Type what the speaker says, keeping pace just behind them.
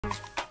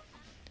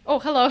Oh,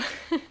 hello.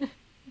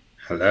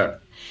 Hello.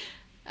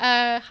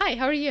 Hi,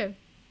 how are you?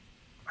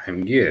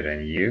 I'm good,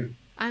 and you?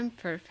 I'm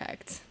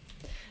perfect.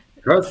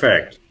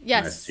 Perfect.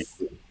 Nice to Yes,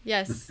 you.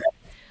 yes.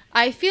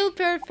 I feel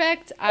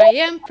perfect, I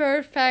am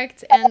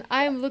perfect, and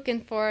I'm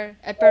looking for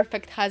a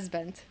perfect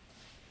husband.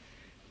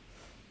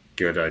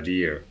 Good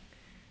idea.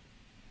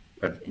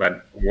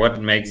 But what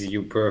makes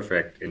you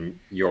perfect in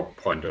your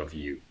point of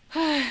view?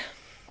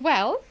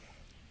 Well,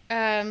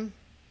 um,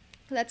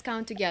 let's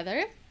count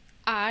together.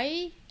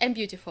 I am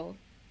beautiful.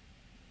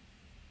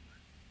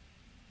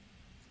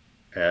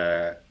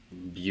 Uh,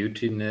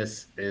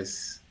 Beautiness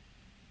is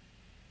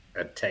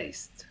a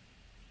taste.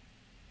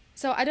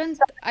 So I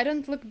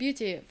don't look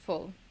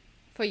beautiful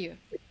for you.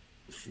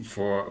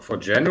 For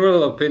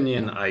general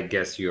opinion, I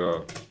guess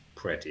you're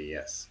pretty,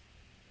 yes.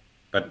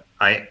 But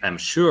I am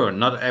sure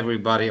not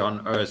everybody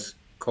on earth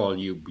call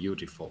you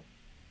beautiful.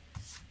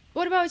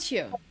 What about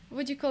you?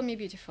 Would you call me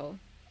beautiful?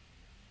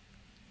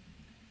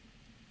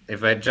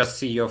 If I just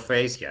see your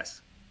face,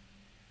 yes.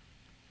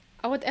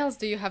 What else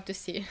do you have to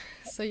see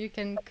so you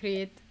can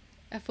create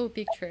a full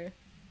picture,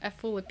 a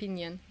full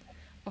opinion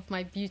of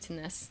my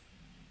beautiness?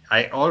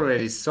 I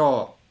already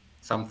saw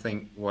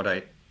something what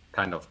I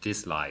kind of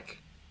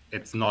dislike.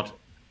 It's not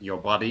your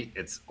body,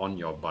 it's on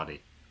your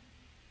body.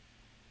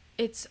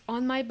 It's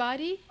on my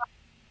body.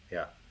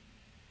 Yeah.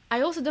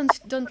 I also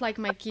don't like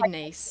my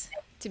kidneys,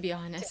 to be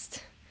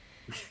honest.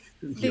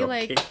 They Your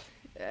like kid.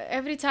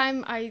 every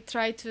time I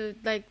try to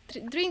like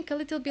drink a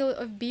little bit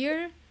of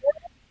beer,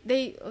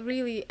 they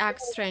really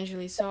act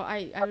strangely. So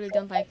I really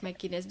don't like my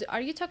kidneys.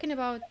 Are you talking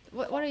about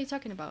what are you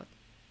talking about?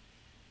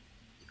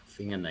 Your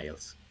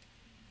fingernails.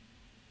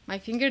 My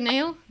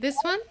fingernail?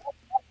 This one?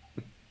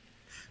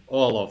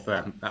 All of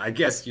them. I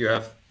guess you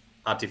have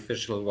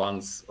artificial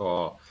ones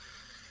or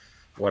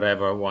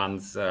whatever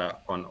ones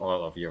on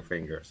all of your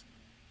fingers.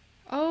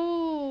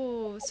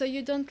 Oh, so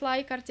you don't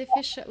like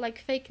artificial like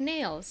fake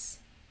nails?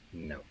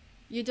 No.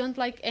 You don't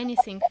like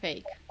anything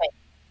fake.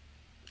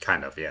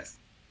 Kind of, yes.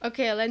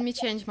 Okay, let me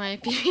change my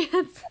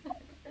opinions.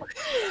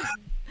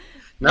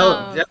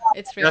 No, No,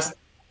 it's real. just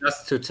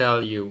just to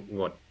tell you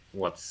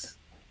what's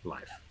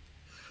life.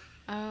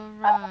 All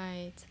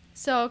right.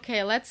 So,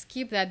 okay, let's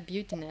keep that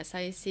beautiness.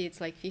 I see it's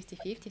like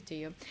 50-50 to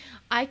you.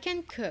 I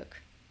can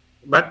cook.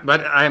 But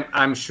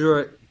I'm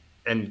sure,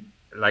 and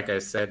like I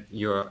said,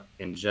 you're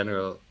in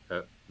general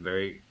a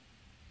very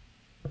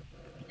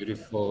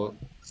beautiful,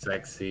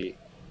 sexy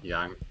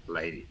young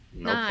lady.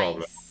 No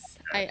problem.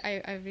 Nice.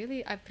 I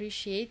really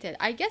appreciate it.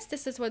 I guess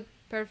this is what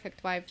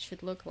perfect wife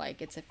should look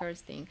like. It's the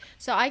first thing.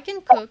 So, I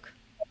can cook.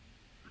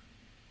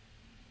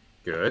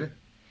 Good.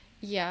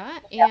 Yeah,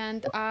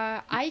 and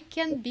I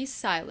can be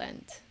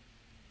silent.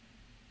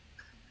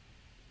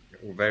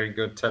 Very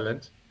good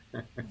talent.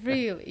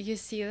 Really, you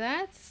see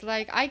that? It's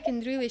like I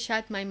can really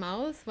shut my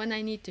mouth when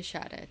I need to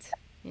shut it,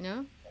 you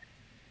know?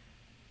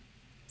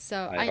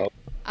 So I I hope.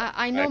 I,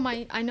 I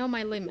I, know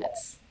my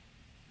limits.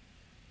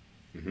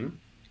 hmm.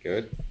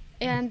 Good.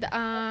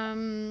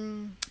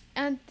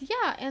 And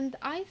yeah, and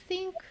I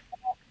think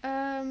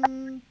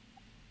um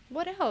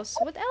what else?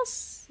 What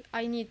else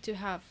I need to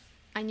have?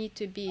 I need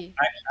to be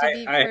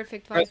I have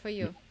perfect a wife for question.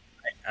 you.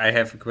 I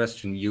have a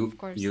question. Of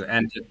You course.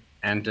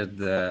 entered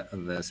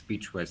the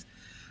speech with,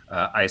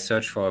 I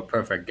search for a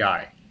perfect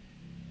guy,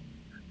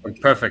 a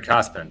perfect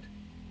husband.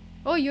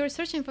 Oh, you're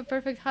searching for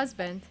perfect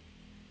husband.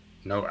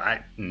 No,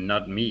 I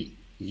not me.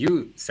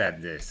 You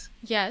said this.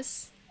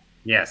 Yes.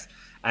 Yes,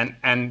 and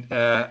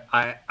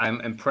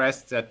I'm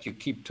impressed that you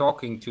keep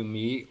talking to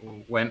me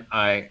when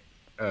I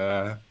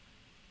uh,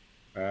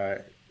 uh,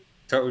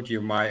 told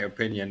you my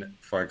opinion,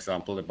 for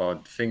example,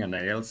 about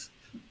fingernails.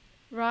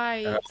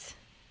 Uh, Right.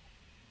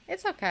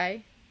 It's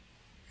okay.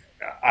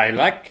 I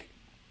like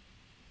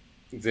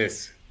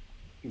this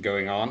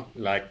going on,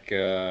 like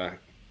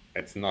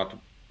it's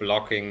not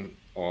blocking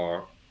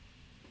or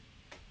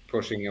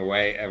pushing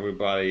away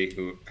everybody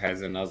who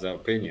has another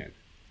opinion.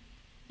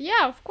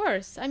 Yeah, of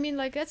course. I mean,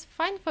 like, that's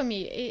fine for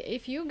me.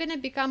 If you're gonna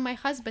become my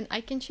husband, I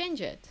can change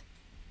it.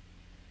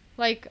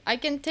 Like, I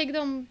can take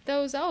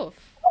those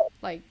off.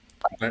 Like,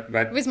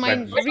 with But my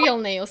real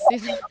nails,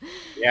 you know?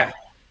 yeah,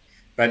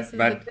 This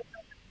is the. but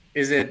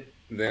is it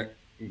the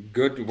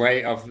good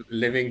way of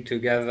living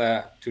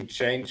together to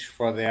change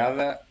for the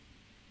other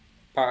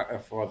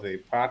part for the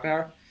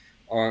partner,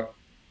 or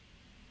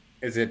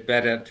is it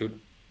better to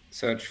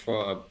search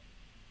for a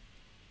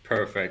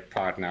perfect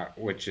partner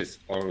which is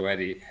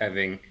already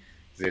having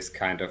this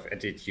kind of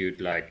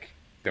attitude, like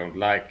don't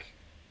like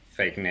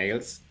fake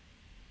nails?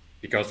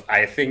 Because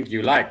I think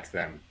you like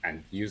them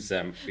and use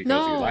them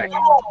because you like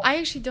No, I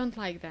actually don't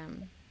like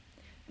them.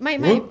 My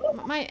my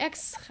them. my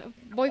ex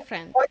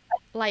boyfriend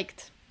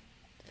liked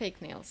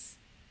fake nails,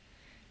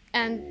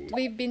 and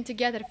we've been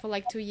together for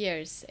like 2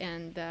 years,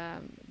 and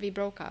we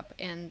broke up,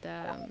 and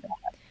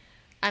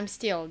I'm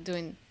still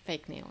doing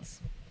fake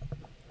nails.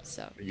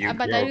 So, You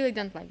but I broke really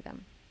don't like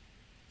them.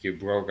 you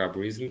broke up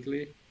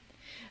recently.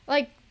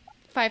 Like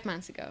 5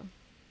 months ago.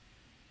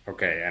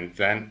 Okay, and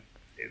then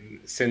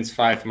since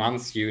 5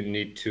 months you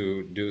need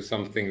to do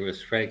something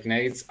with fake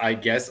nails. I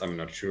guess I'm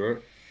not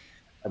sure,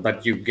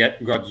 but you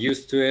get got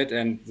used to it,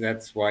 and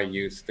that's why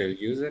you still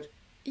use it.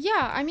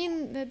 Yeah, I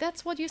mean,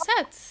 that's what you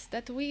said,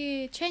 that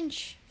we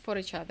change for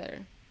each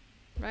other,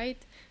 right?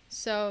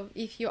 So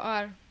if you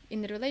are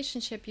in a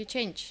relationship, you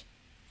change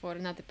for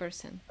another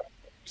person.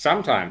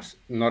 Sometimes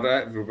not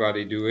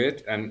everybody do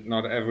it, and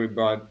not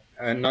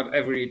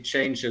every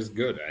change is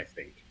good, I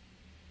think.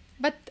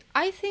 But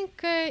I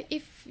think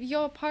if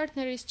your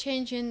partner is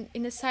changing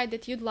in a side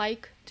that you'd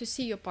like to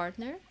see your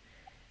partner,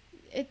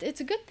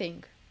 it's a good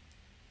thing.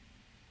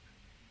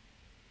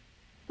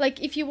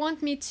 Like if you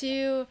want me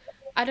to,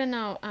 I don't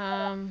know,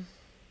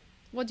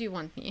 what do you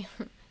want me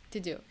to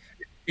do?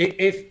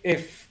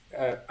 If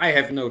I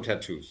have no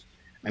tattoos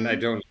and I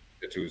Mm? don't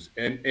have tattoos,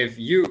 and if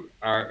you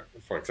are,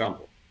 for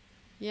example,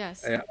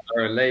 Yes.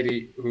 are a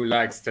lady who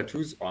likes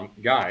tattoos on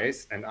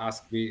guys and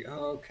ask me,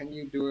 oh, can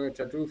you do a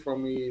tattoo for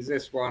me,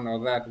 this one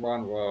or that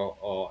one,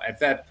 or at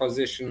that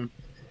position,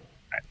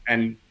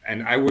 and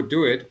I would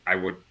do it, I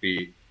would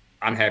be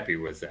unhappy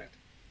with that.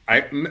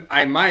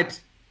 I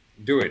might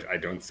do it. I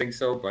don't think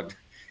so, but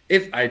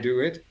if I do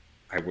it,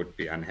 I would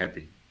be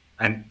unhappy.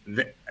 And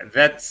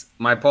that's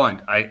my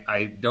point.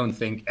 I don't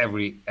think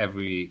every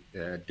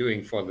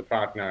doing for the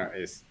partner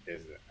is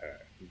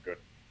good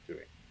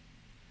doing.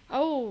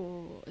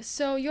 Oh,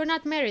 so you're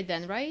not married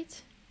then,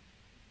 right?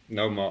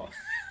 No more.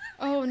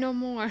 Oh, no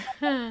more.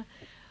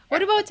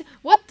 What about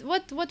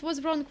what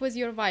was wrong with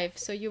your wife?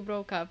 So you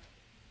broke up.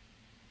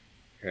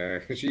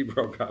 She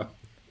broke up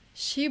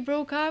She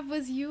broke up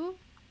with you?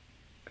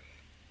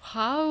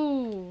 How?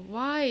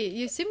 Why?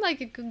 You seem like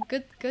a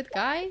good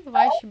guy.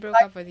 Why she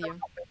broke up with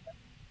you?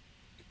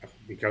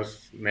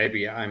 because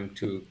maybe I'm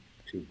too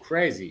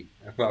crazy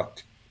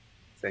about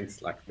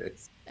things like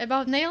this.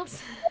 About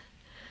nails?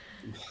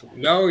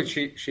 No,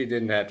 she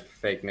didn't have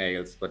fake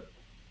nails, but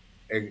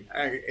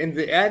in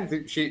the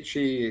end,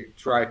 she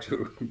tried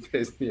to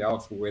piss me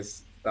off with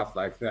stuff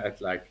like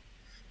that, like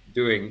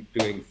doing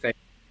fake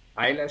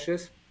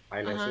eyelashes,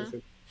 Uh-huh. eyelashes,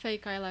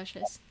 Fake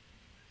eyelashes.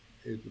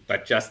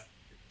 but just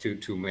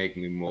to make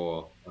me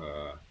more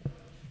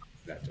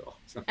that or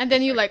And something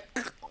then you like.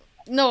 like,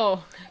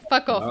 no,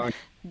 fuck off, No,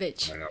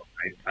 bitch. no, no.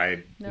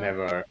 I No.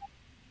 never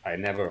I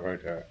never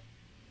heard her.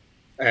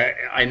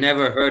 I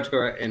never heard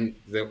her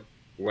in the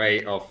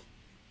way of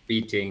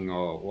beating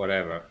or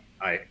whatever.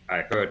 I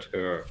heard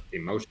her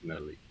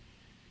emotionally.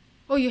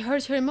 Oh, you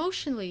hurt her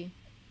emotionally.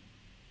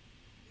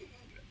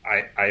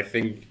 I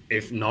think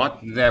if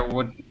not, there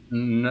would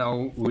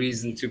no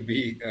reason to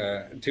be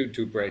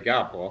to break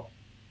up. Or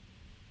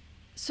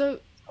So,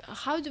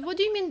 what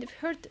do you mean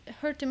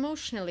hurt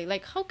emotionally?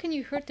 Like, how can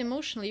you hurt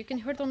emotionally? You can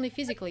hurt only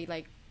physically,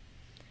 like,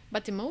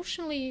 but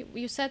emotionally,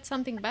 you said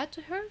something bad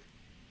to her?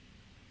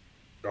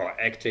 or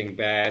acting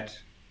bad.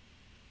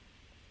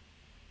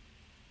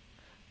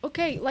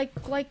 Okay, like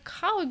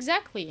how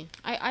exactly?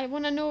 I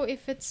want to know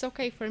if it's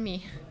okay for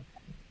me.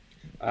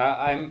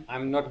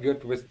 I'm not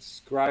good with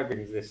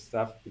describing this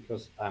stuff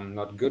because I'm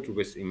not good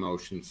with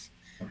emotions.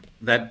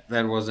 That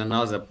was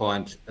another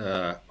point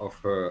of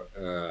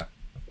her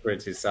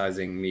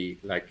criticizing me.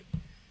 Like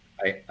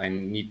I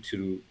need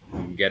to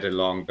get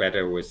along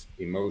better with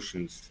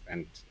emotions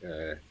and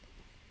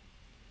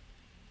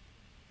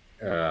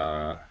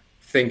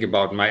think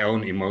about my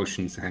own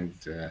emotions and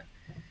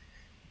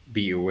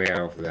be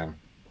aware of them.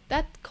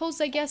 That calls,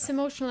 I guess,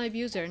 emotional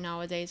abuser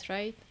nowadays,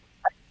 right?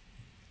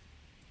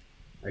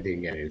 I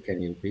didn't get it.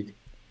 Can you repeat?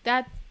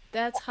 That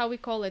that's how we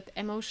call it,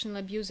 emotional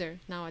abuser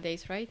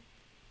nowadays, right?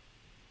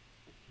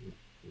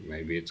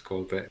 Maybe it's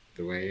called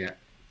the way.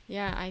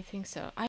 Yeah, I think so.